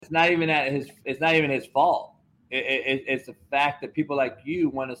not even his fault. It's the fact that people like you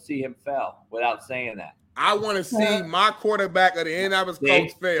want to see him fail without saying that. I want to see my quarterback of the Indianapolis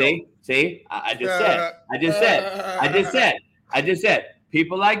Colts fail. See, I just said,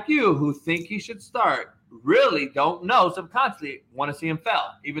 people like you who think he should start really don't know subconsciously want to see him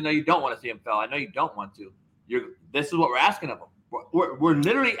fail, even though you don't want to see him fail. I know you don't want to. This is what we're asking of him. We're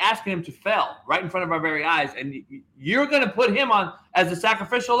literally asking him to fail right in front of our very eyes, and you're going to put him on as a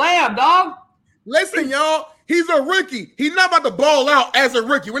sacrificial lamb, dog. Listen, y'all, he's a rookie. He's not about to ball out as a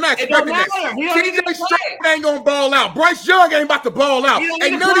rookie. We're not expecting that. TJ Stroud ain't going to ball out. Bryce Young ain't about to ball out.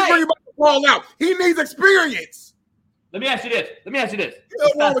 Ain't none of these about to ball out. He needs experience. Let me ask you this.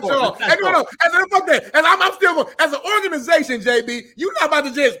 What's wrong with y'all? No. I'm still going. As an organization, JB, you're not about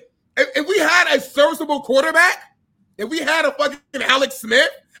to just. If we had a serviceable quarterback, if we had a fucking Alex Smith,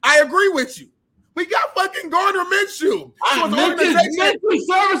 I agree with you. We got fucking Gardner Minshew. Minshew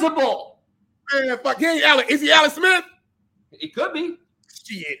serviceable. Man, fuck, he ain't Alex. Is he Alex Smith? He could be.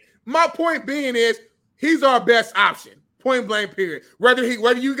 Shit. My point being is he's our best option. Point blank, period. Whether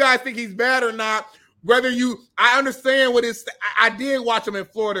you guys think he's bad or not, I understand what his. I did watch him in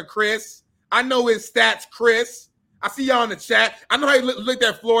Florida, Chris. I know his stats, Chris. I see y'all in the chat. I know how he looked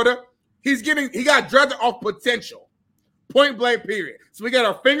at Florida. He got drafted off potential. Point blank, period. So we got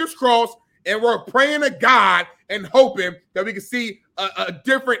our fingers crossed, and we're praying to God and hoping that we can see a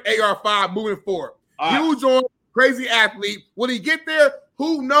different AR5 moving forward. Huge on, crazy athlete. Will he get there?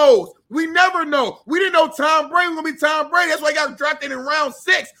 Who knows? We never know. We didn't know Tom Brady was going to be Tom Brady. That's why he got drafted in round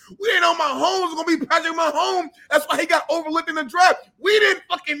 6. We didn't know Mahomes was going to be Patrick Mahomes. That's why he got overlooked in the draft. We didn't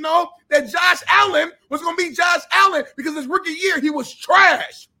fucking know that Josh Allen was going to be Josh Allen because his rookie year, he was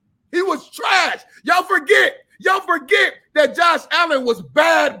trash. Y'all forget that Josh Allen was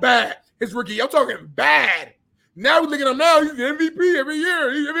bad his rookie year. I'm talking bad. Now we look at him now. He's the MVP every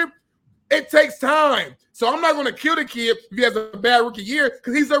year. It takes time. So I'm not going to kill the kid if he has a bad rookie year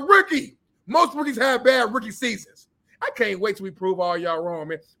because he's a rookie. Most rookies have bad rookie seasons. I can't wait till we prove all y'all wrong,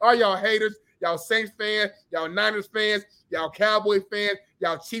 man. All y'all haters, y'all Saints fans, y'all Niners fans, y'all Cowboy fans,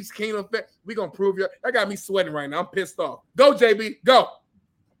 y'all Chiefs Kingdom fans. We going to prove y'all. That got me sweating right now. I'm pissed off. Go, JB. Go.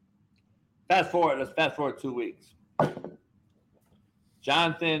 Let's fast forward 2 weeks.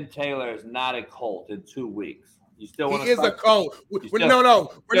 Jonathan Taylor is not a Colt in 2 weeks. You still want to start? He is a Colt. We're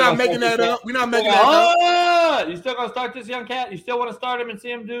not making that up. We're not making that up. You still going to start this young cat? You still want to start him and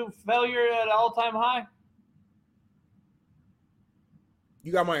see him do failure at an all-time high?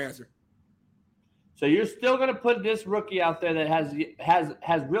 You got my answer. So you're still going to put this rookie out there that has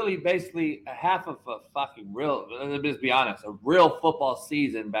really basically a half of a fucking real, let's just be honest, a real football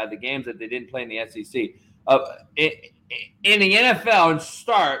season by the games that they didn't play in the SEC. In the NFL and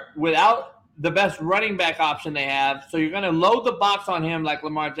start without the best running back option they have. So you're going to load the box on him like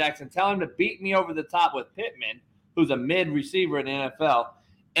Lamar Jackson. Tell him to beat me over the top with Pittman, who's a mid receiver in the NFL.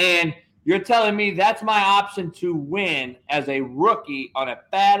 And you're telling me that's my option to win as a rookie on a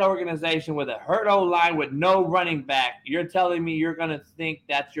bad organization with a hurt O-line with no running back. You're telling me you're going to think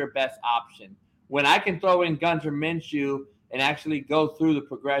that's your best option when I can throw in Gunter Minshew and actually go through the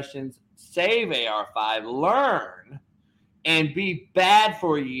progressions, save AR5, learn, and be bad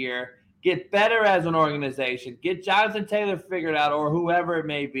for a year, get better as an organization, get Jonathan Taylor figured out or whoever it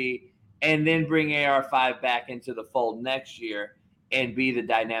may be, and then bring AR5 back into the fold next year and be the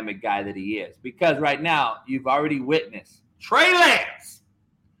dynamic guy that he is. Because right now, you've already witnessed Trey Lance,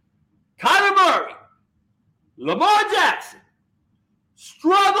 Kyler Murray, Lamar Jackson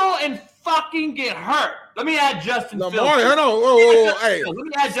struggle and fucking get hurt. Let me add Justin Fields. Lamar, hey. Let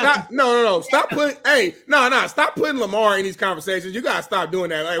me add Justin. No. Stop putting Lamar in these conversations. You gotta stop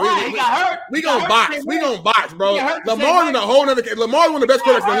doing that. He got hurt. We gonna box, bro. Lamar's in a whole nother. Lamar's one of the best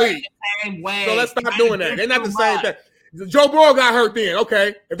quarterbacks in the league. So let's stop doing that. They're not the same thing. Joe Burrow got hurt then.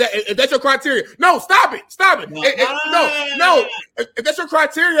 Okay. If that's your criteria. No, stop it. No. If that's your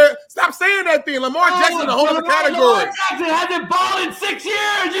criteria, stop saying that thing. Lamar Jackson in a whole other category. Lamar Jackson hasn't balled in 6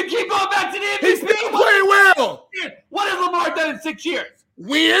 years. You keep going back to the MVP. He's still playing well. What has Lamar done in 6 years?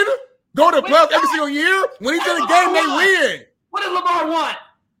 Win. Go to the playoffs every single year. When he's in the game, they win. What has Lamar won?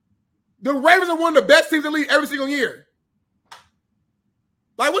 The Ravens are one of the best teams in the league every single year.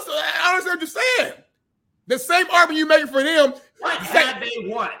 Like, I don't understand what you're saying. The same argument you making for them. What have they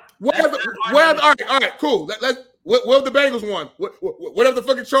won? All right, cool. What have the Bengals won? What have the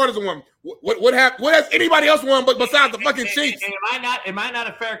fucking Chargers won? What has anybody else won besides the fucking Chiefs? Am I not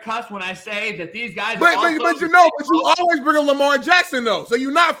a fair cuss when I say that these guys? But you always bring up Lamar Jackson though, so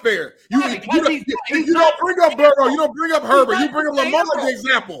you're not fair. You don't bring up Burrow. You don't bring up Herbert. You bring up Lamar as the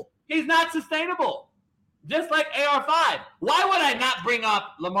example. He's not sustainable. just like AR5. Why would I not bring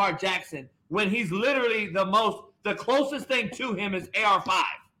up Lamar Jackson when he's literally the closest thing to him is AR5?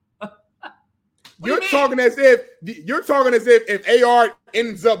 You're talking as if if AR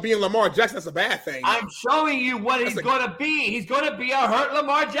ends up being Lamar Jackson, that's a bad thing. I'm showing you what he's going to be. He's going to be a hurt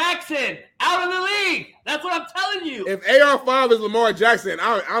Lamar Jackson out of the league. That's what I'm telling you. If AR5 is Lamar Jackson,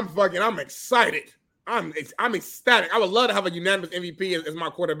 I'm excited. I'm ecstatic. I would love to have a unanimous MVP as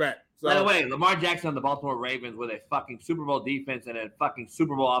my quarterback. So. By the way, Lamar Jackson on the Baltimore Ravens with a fucking Super Bowl defense and a fucking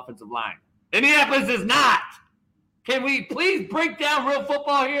Super Bowl offensive line. Indianapolis is not. Can we please break down real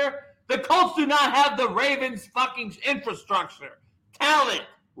football here? The Colts do not have the Ravens' fucking infrastructure, talent,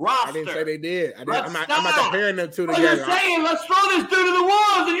 roster. I didn't say they did. I'm not comparing them two together. You're saying let's throw this dude to the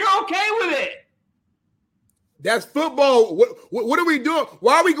wolves, and you're okay with it. That's football. What are we doing?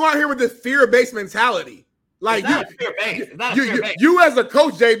 Why are we going out here with this fear-based mentality? Like you as a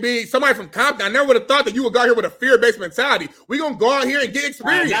coach, JB, somebody from Compton, I never would have thought that you would go out here with a fear-based mentality. We're gonna go out here and get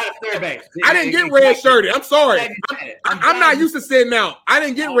experience. Not fear-based. I didn't get red-shirted. I'm sorry. I'm not used to sitting out. I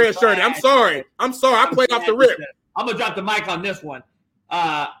didn't get red-shirted. I'm sorry. I played off the rip. I'm gonna drop the mic on this one.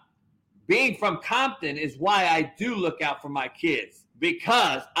 Being from Compton is why I do look out for my kids,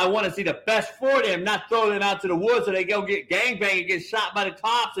 because I want to see the best for them, not throw them out to the woods so they go get gangbanged and get shot by the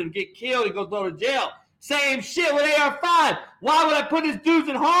cops and get killed and go to jail. Same shit with AR5. Why would I put his dudes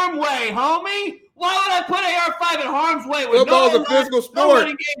in harm's way, homie? Why would I put AR5 in harm's way? With football's a physical sport.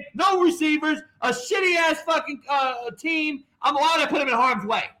 No receivers, a shitty-ass fucking team. Why would I put him in harm's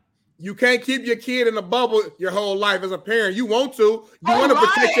way? You can't keep your kid in a bubble your whole life as a parent. You want to. You want to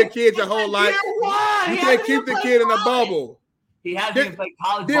protect your kids your whole life. You can't keep the kid in a bubble. He hasn't even played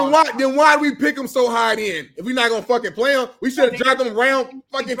college ball. Then why do we pick him so high in? If we're not going to fucking play him, we should have drafted him around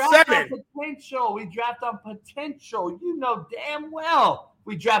fucking 7. We draft on potential. You know damn well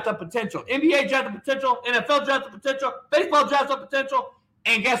we draft on potential. NBA draft on potential. NFL draft on potential. Baseball draft on potential.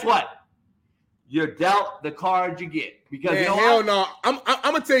 And guess what? You're dealt the cards you get. Because man, hell no. I'm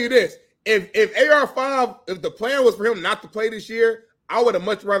going to tell you this. If AR5, if the plan was for him not to play this year, I would have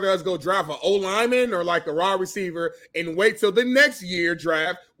much rather us go draft an O-lineman or like a raw receiver and wait till the next year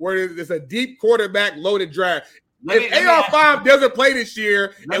draft where there's a deep quarterback loaded draft. If AR5 doesn't play this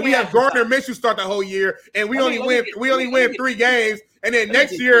year and we have Gardner Minshew start the whole year and we only win 3 games, and then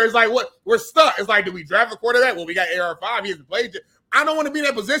next year it's like, what? We're stuck. It's like, do we draft a quarterback? Well, we got AR5. He hasn't played yet. I don't want to be in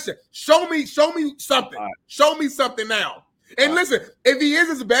that position. Show me something. Right. Show me something now. And listen, if he is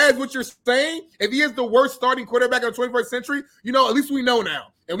as bad as what you're saying, if he is the worst starting quarterback of the 21st century, at least we know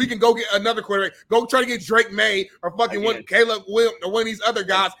now. And we can go get another quarterback. Go try to get Drake May or fucking Caleb Williams or one of these other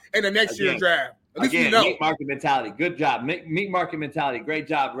guys in the next year's draft. At least we know. Meat market mentality. Good job. Meat market mentality. Great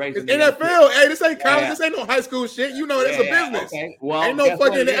job raising the NFL. Hey, this ain't college. This ain't no high school shit. It's a business. Okay. Well, ain't no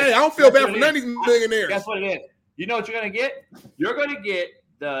fucking. Hey, I don't feel bad for none of these millionaires. Guess what it is? You know what you're going to get? You're going to get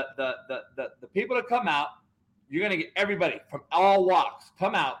the people to come out. You're going to get everybody from all walks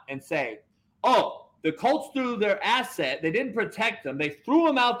come out and say, oh, the Colts threw their asset. They didn't protect him. They threw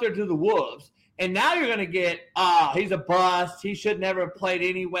him out there to the wolves. And now you're going to get, he's a bust. He should never have played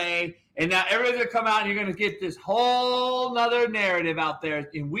anyway. And now everybody's going to come out and you're going to get this whole nother narrative out there.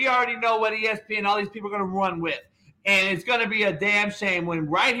 And we already know what ESPN and all these people are going to run with. And it's going to be a damn shame when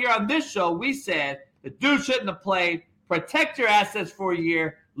right here on this show we said the dude shouldn't have played. Protect your assets for a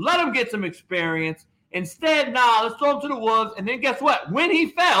year. Let him get some experience. Instead, let's throw him to the wolves. And then guess what? When he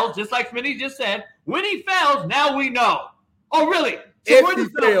fails, just like Smitty just said, when he fails, now we know. Oh, really? So if he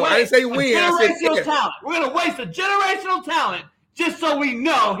fails, I didn't say when. Generational talent. We're going to waste a generational talent just so we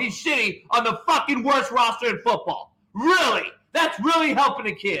know he's shitty on the fucking worst roster in football. Really? That's really helping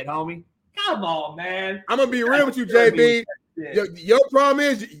the kid, homie. Come on, man. I'm going to be real with you, JB. Your problem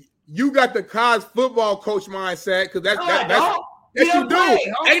is you got the college football coach mindset because that's yes, you do.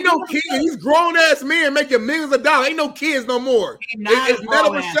 Ain't no kids. These grown-ass men making millions of dollars. Ain't no kids no more. It's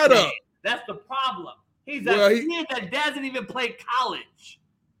never shut up. That's the problem. He's a kid that doesn't even play college.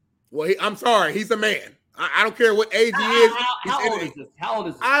 Well, I'm sorry. He's a man. I don't care what age he is. How old is this?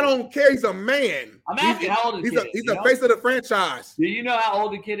 I don't care. He's a man. I'm asking how old is the kid? He's the face of the franchise. Do you know how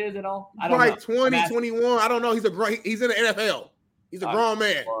old the kid is at all? I don't know. 20, 21. I don't know. He's in the NFL. He's a grown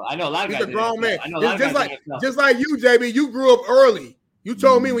man. Well, I know a lot of guys. He's a grown man. Just like you, JB, you grew up early. You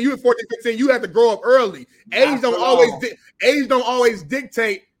told me when you were 14, 15, you had to grow up early. Age don't always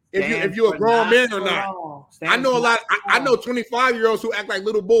dictate if you're a grown man or not. I know a lot. I know 25-year-olds who act like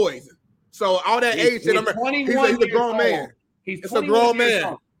little boys. So all that age shit, he's a grown man. It's a grown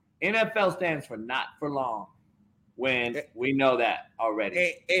man. NFL stands for not for long. When we know that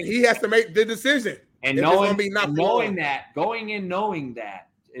already, and he has to make the decision. And knowing that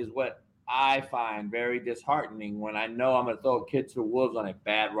is what I find very disheartening when I know I'm going to throw a kid to the wolves on a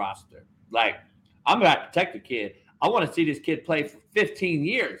bad roster. Like, I'm going to have to protect the kid. I want to see this kid play for 15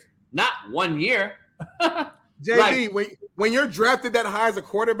 years, not 1 year. JB, when you're drafted that high as a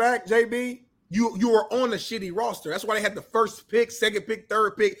quarterback, JB, you were on a shitty roster. That's why they had the first pick, second pick,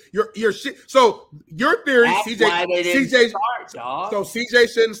 third pick. Your shit. So your theory, CJ start, dog. So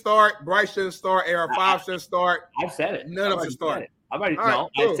CJ shouldn't start, Bryce shouldn't start, AR5 shouldn't start. I've said it. None of them should start.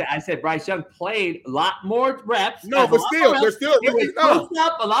 I said Bryce Young played a lot more reps. No, but still, they're still he was posted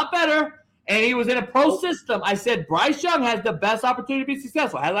up a lot better. And he was in a pro system. I said Bryce Young has the best opportunity to be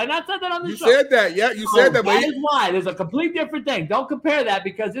successful. Have I not said that on the show? You said that, yeah. You said that. That is why. There's a complete different thing. Don't compare that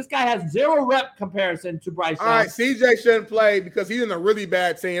because this guy has 0 rep comparison to Bryce Young. All right, CJ shouldn't play because he's in a really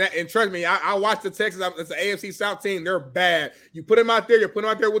bad team. And trust me, I watched the Texans. It's the AFC South team. They're bad. You put him out there. You put him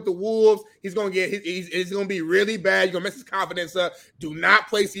out there with the Wolves. He's going to get. He's going to be really bad. You're going to mess his confidence up. Do not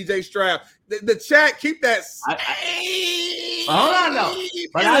play CJ Stroud. The chat, keep that. Hold on, no.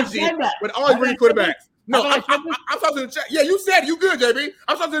 But I said that. With all his rookie quarterbacks. No, I'm talking to the chat. Yeah, you said you good, JB.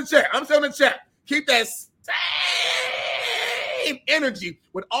 I'm talking to the chat. I'm telling the chat. Keep that same energy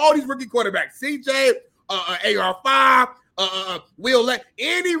with all these rookie quarterbacks. CJ, AR5, Will Let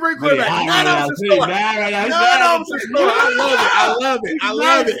any rookie quarterback. None of them should start. None of them should start.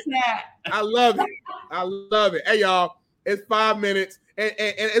 I love it. Hey, y'all, it's 5 minutes. And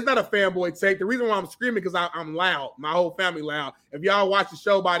it's not a fanboy take. The reason why I'm screaming because I'm loud. My whole family loud. If y'all watch the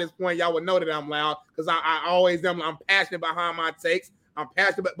show by this point, y'all would know that I'm loud because I always am. I'm passionate behind my takes. I'm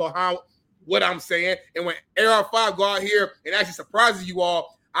passionate behind what I'm saying. And when AR5 go out here and actually surprises you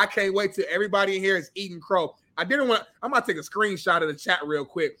all, I can't wait till everybody in here is eating crow. I'm about to take a screenshot of the chat real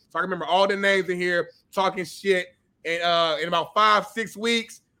quick so I can remember all the names in here talking shit. And in about 5-6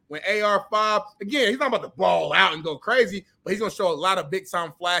 weeks, when AR5, again, he's not about to ball out and go crazy, but he's going to show a lot of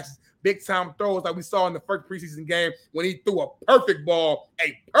big-time flashes, big-time throws like we saw in the first preseason game when he threw a perfect ball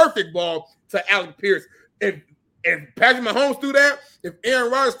to Alec Pierce. If Patrick Mahomes threw that, if Aaron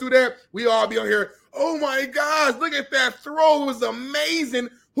Rodgers threw that, we all be on here, oh, my gosh, look at that throw. It was amazing.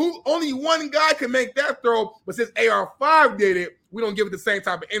 Only one guy can make that throw, but since AR5 did it, we don't give it the same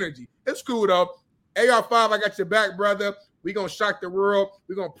type of energy. It's cool, though. AR5, I got your back, brother. We're going to shock the world.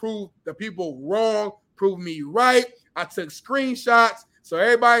 We're going to prove the people wrong, prove me right. I took screenshots. So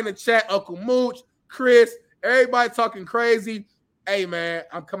everybody in the chat, Uncle Mooch, Chris, everybody talking crazy. Hey, man,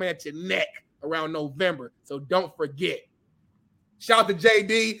 I'm coming at your neck around November. So don't forget. Shout out to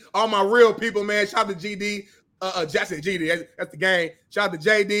JD, all my real people, man. Shout out to GD. Jackson GD, that's the game. Shout out to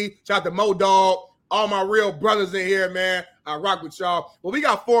JD. Shout out to Mo Dog. All my real brothers in here, man. I rock with y'all. Well, we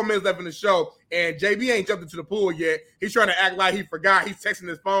got 4 minutes left in the show, and JB ain't jumped into the pool yet. He's trying to act like he forgot. He's texting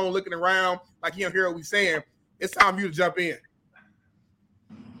his phone, looking around like he don't hear what we saying. It's time for you to jump in.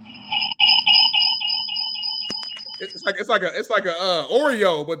 It's like a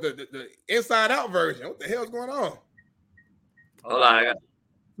Oreo, but the inside out version. What the hell's going on? Hold on, I got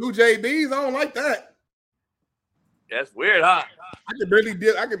 2 JBs. I don't like that. That's weird, huh? I can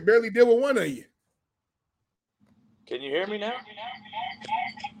barely deal with one of you. Can you hear me now?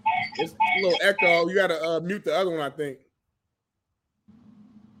 It's a little echo. You gotta mute the other one, I think.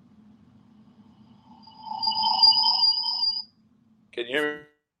 Can you hear me?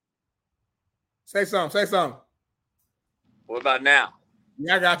 Say something. What about now?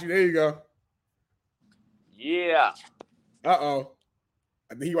 Yeah, I got you. There you go. Yeah. Uh-oh.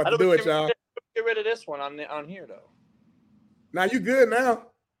 I think you about to do it, y'all. Get rid of this one on here, though. Now you good now.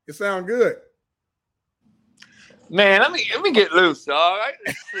 It sound good. Man, let me get loose, dog.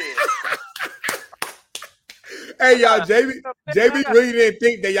 Hey, y'all, JB really didn't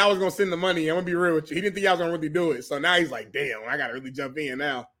think that y'all was gonna send the money. I'm gonna be real with you. He didn't think y'all was gonna really do it. So now he's like, damn, I gotta really jump in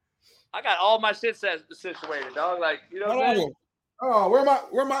now. I got all my shit situated, dog. Like, you know what I'm saying? Oh,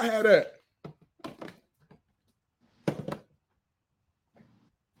 where my head at?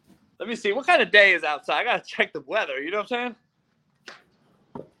 Let me see. What kind of day is outside? I gotta check the weather. You know what I'm saying?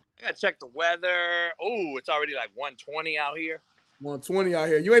 I gotta check the weather. Oh, it's already like 120 out here. 120 out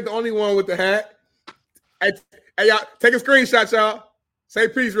here. You ain't the only one with the hat. Hey, y'all, take a screenshot, y'all. Say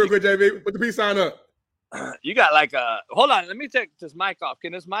peace real quick, JB. Put the peace sign up. You got like a. Hold on. Let me take this mic off.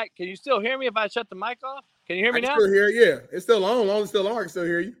 Can you still hear me if I shut the mic off? Can you hear me now? Still hear, yeah. It's still on. Long as it's still on, I can still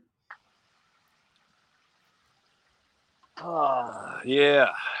hear you. Yeah.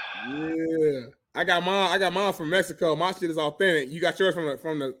 Yeah. I got mine from Mexico. My shit is authentic. You got yours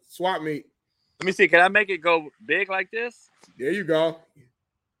from the swap meet. Let me see. Can I make it go big like this? There you go.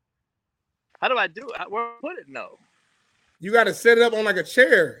 How do I do it? Where put it? No. You got to set it up on like a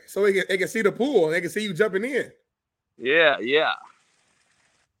chair so they can see the pool and they can see you jumping in. Yeah.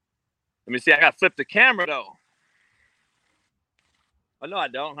 Let me see. I got to flip the camera, though. Oh, no, I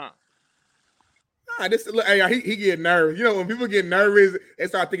don't, huh? He get nervous. You know, when people get nervous, they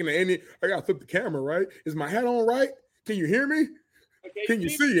start thinking of any. I got to flip the camera, right? Is my hat on right? Can you hear me? Okay, Can you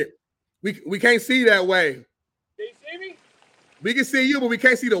see it? We can't see that way. Can you see me? We can see you, but we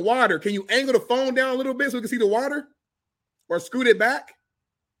can't see the water. Can you angle the phone down a little bit so we can see the water? Or scoot it back?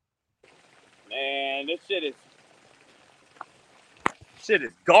 Man, this shit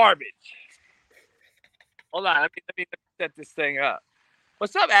is garbage. Hold on, let me set this thing up.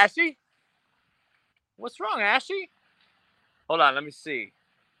 What's up, Ashley? What's wrong, Ashley? Hold on, let me see.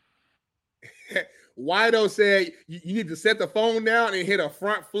 Wido said you need to set the phone down and hit a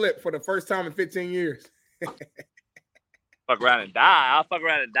front flip for the first time in 15 years. Fuck around and die. I'll fuck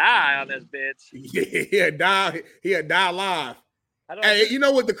around and die on this bitch. Yeah, he'll die live. Hey, you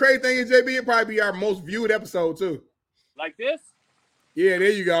know what the crazy thing is, JB? It'll probably be our most viewed episode, too. Like this? Yeah,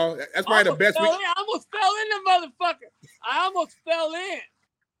 there you go. That's probably the best. I almost fell in the motherfucker. I almost fell in.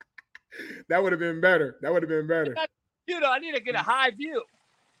 That would have been better. I need to get a high view.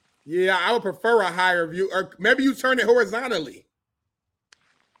 Yeah, I would prefer a higher view. Or maybe you turn it horizontally.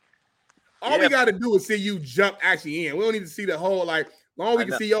 All we got to do is see you jump actually in. We don't need to see the whole, like, long as we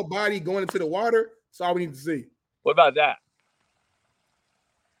can see your body going into the water, that's all we need to see. What about that?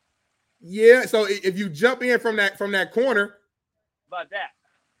 Yeah, so if you jump in from that corner. About that?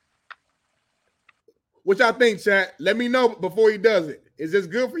 What y'all think, chat? Let me know before he does it. Is this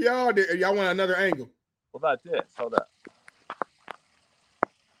good for y'all, or y'all want another angle? What about this? Hold up.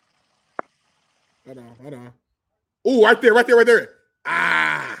 Hold on. Ooh, right there.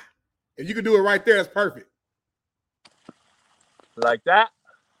 Ah, if you can do it right there, that's perfect. Like that?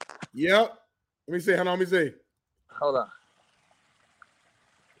 Yep. Let me see. Hold on. Let me see. Hold on.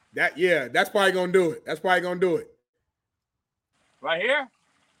 That's probably gonna do it. Right here?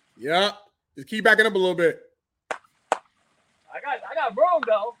 Yep. Just keep backing up a little bit. I got room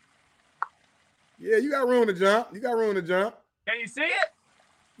though. Yeah, you got room to jump. Can you see it?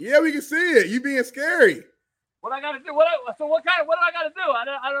 Yeah, we can see it. You being scary. What I gotta do? What do I gotta do?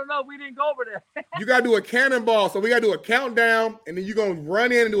 I don't know. We didn't go over there. You gotta do a cannonball. So we gotta do a countdown, and then you're gonna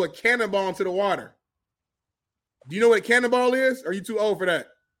run in and do a cannonball into the water. Do you know what a cannonball is? Or are you too old for that?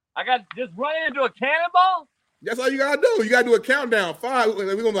 I got to just run in and do a cannonball? That's all you gotta do. You gotta do a countdown. 5.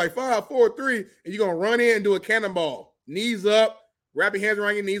 We're gonna be like 5, 4, 3, and you're gonna run in and do a cannonball. Knees up, wrap your hands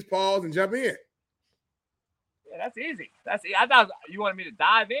around your knees, pause, and jump in. Yeah, that's easy. I thought you wanted me to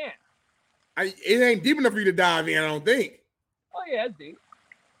dive in. It ain't deep enough for you to dive in, I don't think. Oh yeah, it's deep.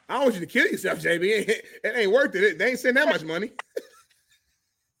 I don't want you to kill yourself, JB. It ain't worth it. They ain't sending that much money.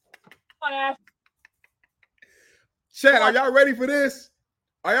 Chat, are y'all ready for this?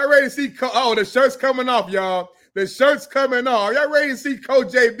 Are y'all ready to see? The shirt's coming off, y'all. The shirt's coming off. Are y'all ready to see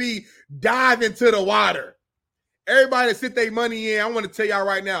Coach JB dive into the water? Everybody that sit their money in, I want to tell y'all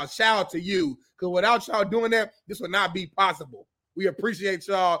right now, shout out to you. Because without y'all doing that, this would not be possible. We appreciate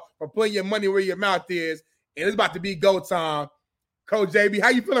y'all for putting your money where your mouth is. And it's about to be go time. Coach JB, how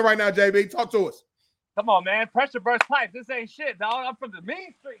you feeling right now, JB? Talk to us. Come on, man. Pressure burst pipes. This ain't shit, dog. I'm from the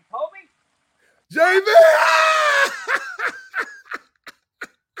mean street, Kobe. JB!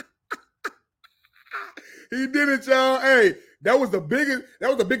 He did it, y'all. Hey, that was the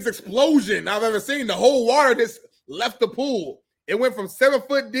biggest explosion I've ever seen. The whole water just left the pool. It went from 7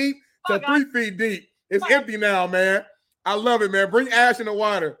 foot deep to 3 feet deep. It's empty now, man. I love it, man. Bring Ash in the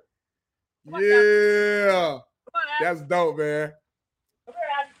water. Yeah. That's dope, man.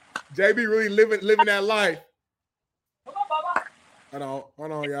 JB really living that life. Come on, Bubba.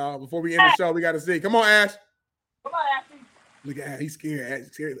 Hold on, y'all. Before we end the show, we got to see. Come on, Ash. Come on, Ashley. Look at Ash. He's scared. Ash,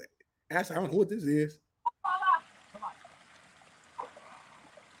 he's scared. Ash, I don't know what this is. Come on.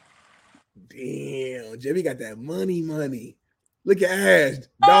 Damn, JB got that money. Look at Ash,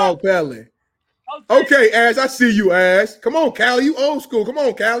 dog pelling. Okay, Ash, I see you, Ash. Come on, Callie, you old school. Come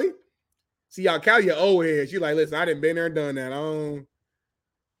on, Callie. See y'all, Callie, your old head. She like, listen, I done been there and done that.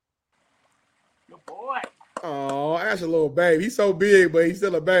 Good boy. Oh, Ash a little baby. He's so big, but he's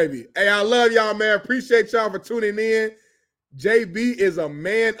still a baby. Hey, I love y'all, man. Appreciate y'all for tuning in. JB is a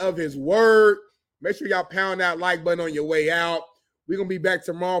man of his word. Make sure y'all pound that like button on your way out. We're going to be back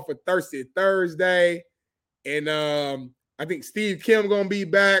tomorrow for Thirsty Thursday. And I think Steve Kim going to be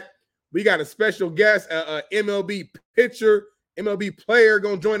back. We got a special guest, MLB pitcher, MLB player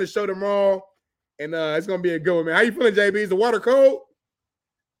going to join the show tomorrow. And it's going to be a good one, man. How you feeling, JB? Is the water cold?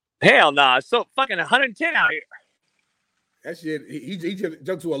 Hell no. It's so fucking 110 out here. That shit, he just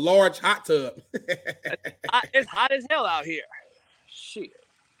jumped to a large hot tub. It's hot as hell out here. Shit.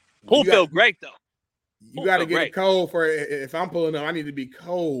 Pool feel great, though. You got to get it cold for if I'm pulling up. I need to be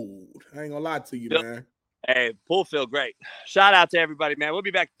cold. I ain't gonna lie to you, man. Hey, pool feel great. Shout out to everybody, man. We'll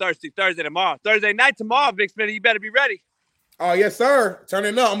be back Thursday tomorrow. Thursday night tomorrow, Big Smitty. You better be ready. Oh, yes, sir. Turn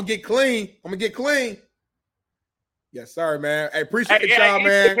it up. I'm gonna get clean. Yes, sir, man. Hey, appreciate y'all,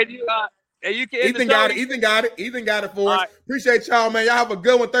 man. Ethan got it. Ethan got it for us. Right. Appreciate y'all, man. Y'all have a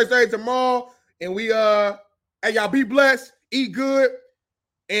good one Thursday tomorrow. And we hey, y'all be blessed, eat good,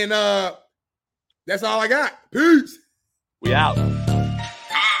 and that's all I got. Peace. We out.